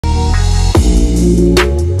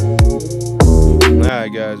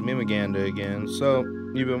Alright guys, Memeaganda again. So,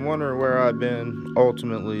 you've been wondering where I've been.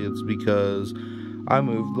 Ultimately, it's because I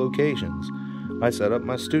moved locations. I set up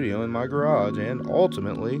my studio in my garage, and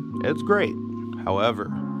ultimately, it's great.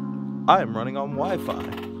 However, I am running on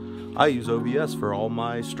Wi-Fi. I use OBS for all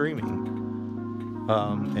my streaming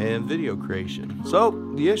and video creation. So,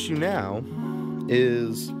 the issue now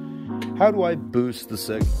is, how do I boost the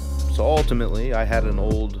signal? So ultimately, I had an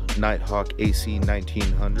old Nighthawk AC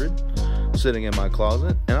 1900 sitting in my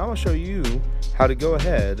closet, and I'm going to show you how to go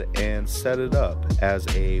ahead and set it up as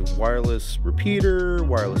a wireless repeater,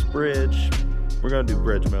 wireless bridge. We're going to do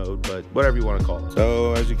bridge mode, but whatever you want to call it.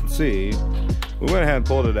 So as you can see, we went ahead and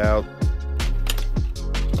pulled it out.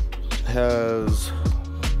 It has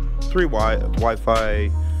 3 Wi-Fi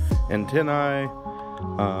antennae.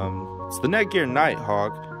 It's the Netgear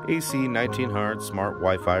Nighthawk AC 1900 Smart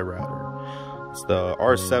Wi-Fi router. It's the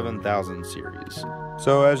R7000 series.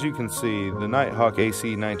 So as you can see, the Nighthawk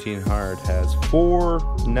AC 1900 has 4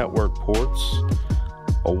 network ports,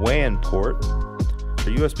 a WAN port, a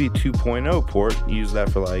USB 2.0 port. Use that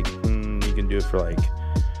for like, you can do it for like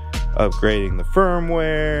upgrading the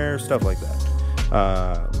firmware, stuff like that.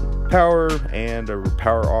 Power and a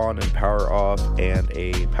power on and power off, and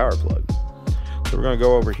a power plug. So we're going to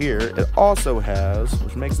go over here. It also has,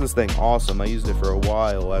 which makes this thing awesome, I used it for a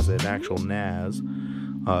while as an actual NAS,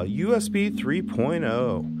 USB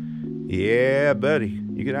 3.0. Yeah, buddy.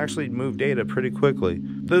 You can actually move data pretty quickly.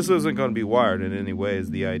 This isn't going to be wired in any way is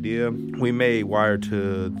the idea. We may wire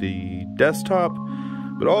to the desktop,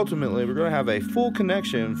 but ultimately we're going to have a full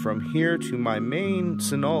connection from here to my main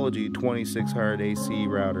Synology 2600 AC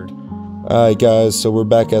router. Alright guys, so we're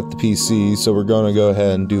back at the PC, so we're going to go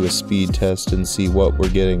ahead and do a speed test and see what we're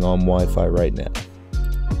getting on Wi-Fi right now.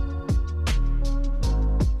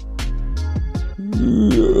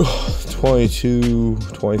 22,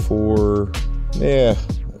 24, yeah,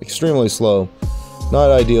 extremely slow.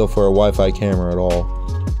 Not ideal for a Wi-Fi camera at all.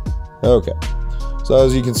 Okay, so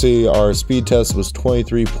as you can see, our speed test was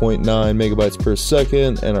 23.9 megabytes per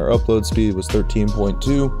second, and our upload speed was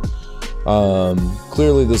 13.2.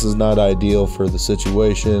 Clearly this is not ideal for the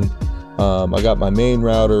situation. I got my main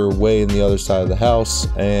router way in the other side of the house,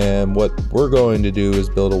 and what we're going to do is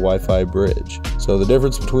build a Wi-Fi bridge. So the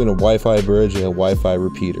difference between a Wi-Fi bridge and a Wi-Fi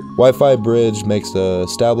repeater. Wi-Fi bridge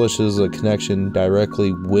establishes a connection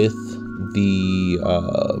directly with the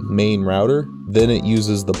main router. Then it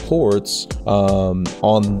uses the ports on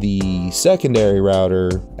the secondary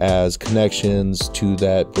router as connections to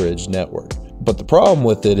that bridge network. But the problem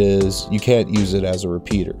with it is you can't use it as a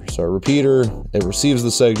repeater. So a repeater, it receives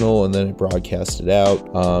the signal and then it broadcasts it out.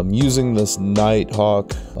 Using this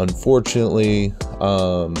Nighthawk, unfortunately,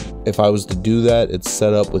 if I was to do that, it's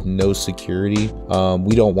set up with no security.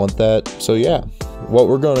 We don't want that. So yeah, what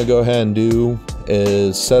we're going to go ahead and do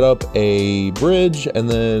is set up a bridge, and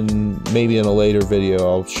then maybe in a later video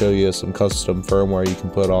I'll show you some custom firmware you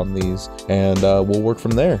can put on these, and we'll work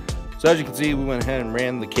from there. So as you can see, we went ahead and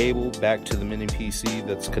ran the cable back to the mini PC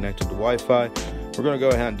that's connected to Wi-Fi. We're going to go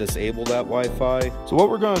ahead and disable that Wi-Fi. So what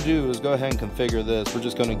we're going to do is go ahead and configure this. We're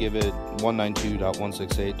just going to give it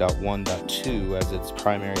 192.168.1.2 as its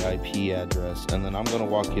primary IP address. And then I'm going to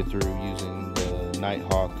walk you through using the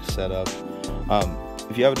Nighthawk setup.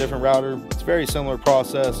 If you have a different router, it's a very similar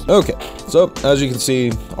process. Okay, so as you can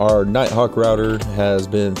see, our Nighthawk router has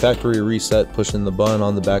been factory reset, pushing the button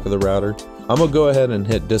on the back of the router. I'm going to go ahead and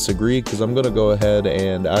hit disagree because I'm going to go ahead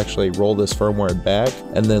and actually roll this firmware back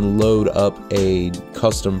and then load up a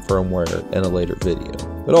custom firmware in a later video.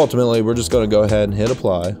 But ultimately, we're just going to go ahead and hit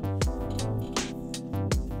apply.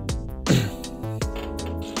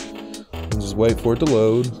 And just wait for it to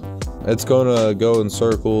load. It's going to go in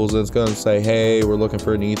circles, and it's going to say, hey, we're looking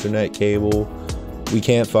for an Ethernet cable. We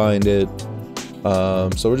can't find it.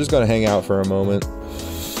 So we're just going to hang out for a moment.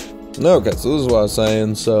 Okay, so this is what I was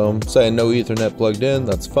saying. So I'm saying no Ethernet plugged in.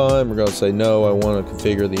 That's fine. We're going to say no, I want to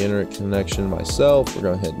configure the internet connection myself. We're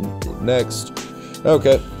going to hit next.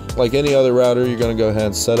 Okay, like any other router, you're going to go ahead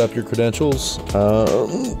and set up your credentials.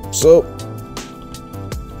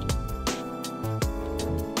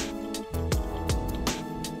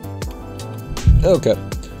 Okay,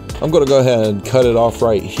 I'm going to go ahead and cut it off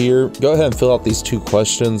right here. Go ahead and fill out these 2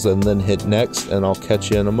 questions and then hit next, and I'll catch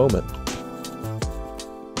you in a moment.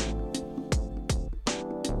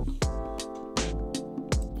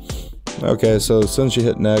 Okay, so since you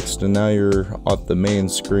hit next and now you're off the main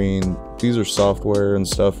screen, these are software and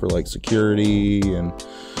stuff for like security and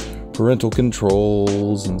parental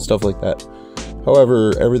controls and stuff like that.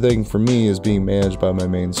 However, everything for me is being managed by my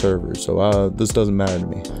main server, so this doesn't matter to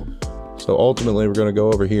me. So ultimately, we're going to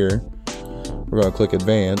go over here. We're going to click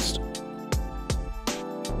Advanced.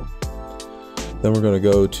 Then we're going to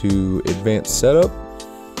go to advanced setup.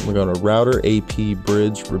 We're going to router AP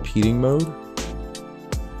bridge repeating mode.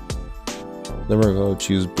 Then we're going to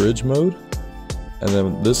choose bridge mode. And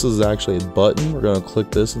then this is actually a button. We're going to click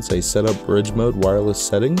this and say set up bridge mode wireless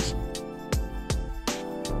settings.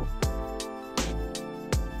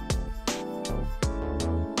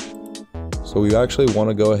 So we actually want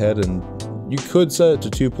to go ahead and you could set it to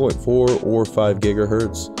 2.4 or 5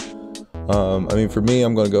 gigahertz. I mean, for me,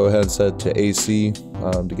 I'm going to go ahead and set it to AC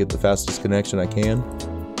to get the fastest connection I can.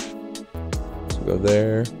 So go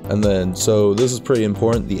there. And then, so this is pretty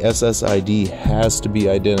important. The SSID has to be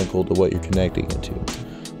identical to what you're connecting it to.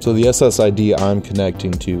 So the SSID I'm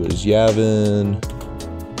connecting to is Yavin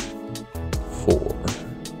 4.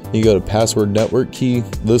 You go to password network key.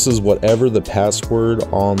 This is whatever the password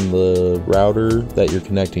on the router that you're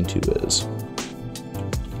connecting to is.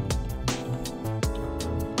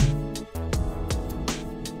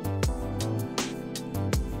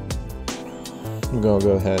 I'm gonna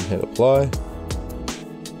go ahead and hit apply.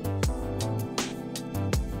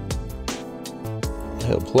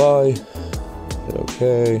 Hit apply. Hit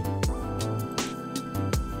OK.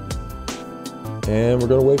 And we're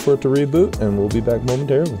going to wait for it to reboot, and we'll be back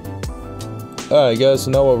momentarily. Alright guys,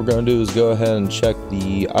 so now what we're going to do is go ahead and check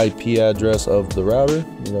the IP address of the router.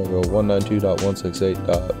 We're going to go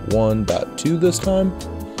 192.168.1.2 this time.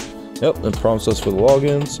 Yep, it prompts us for the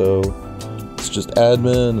login, so it's just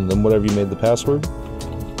admin and then whatever you made the password.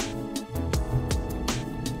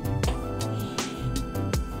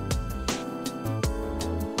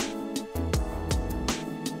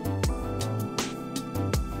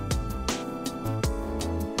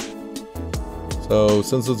 So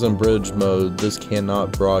since it's in bridge mode, this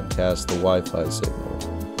cannot broadcast the Wi-Fi signal.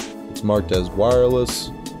 It's marked as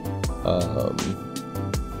wireless.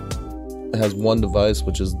 It has one device,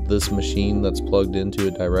 which is this machine that's plugged into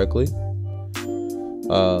it directly.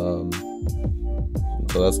 So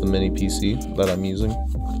that's the mini PC that I'm using.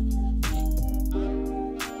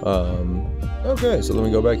 Okay, so then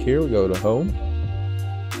we go back here, we go to home.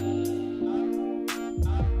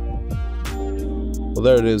 Well,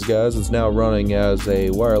 there it is, guys. It's now running as a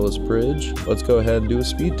wireless bridge. Let's go ahead and do a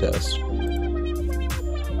speed test.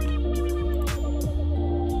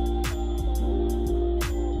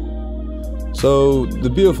 So the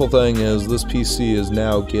beautiful thing is this PC is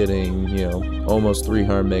now getting, you know, almost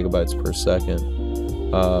 300 megabytes per second.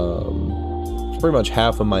 It's pretty much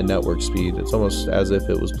half of my network speed. It's almost as if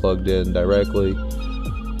it was plugged in directly.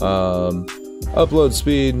 Upload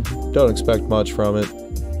speed, don't expect much from it.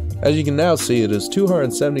 As you can now see, it is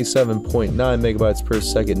 277.9 megabytes per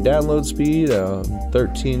second download speed,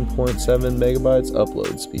 13.7 megabytes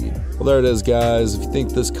upload speed. Well, there it is, guys. If you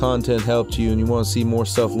think this content helped you and you want to see more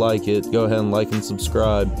stuff like it, go ahead and like and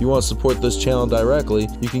subscribe. If you want to support this channel directly,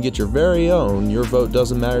 you can get your very own Your Vote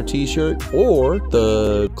Doesn't Matter t-shirt or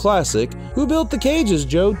the classic Who Built the Cages,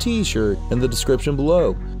 Joe t-shirt in the description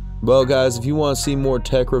below. Well, guys, if you want to see more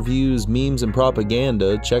tech reviews, memes, and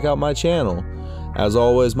propaganda, check out my channel. As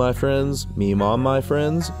always, my friends, meme on, my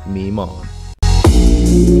friends, meme on.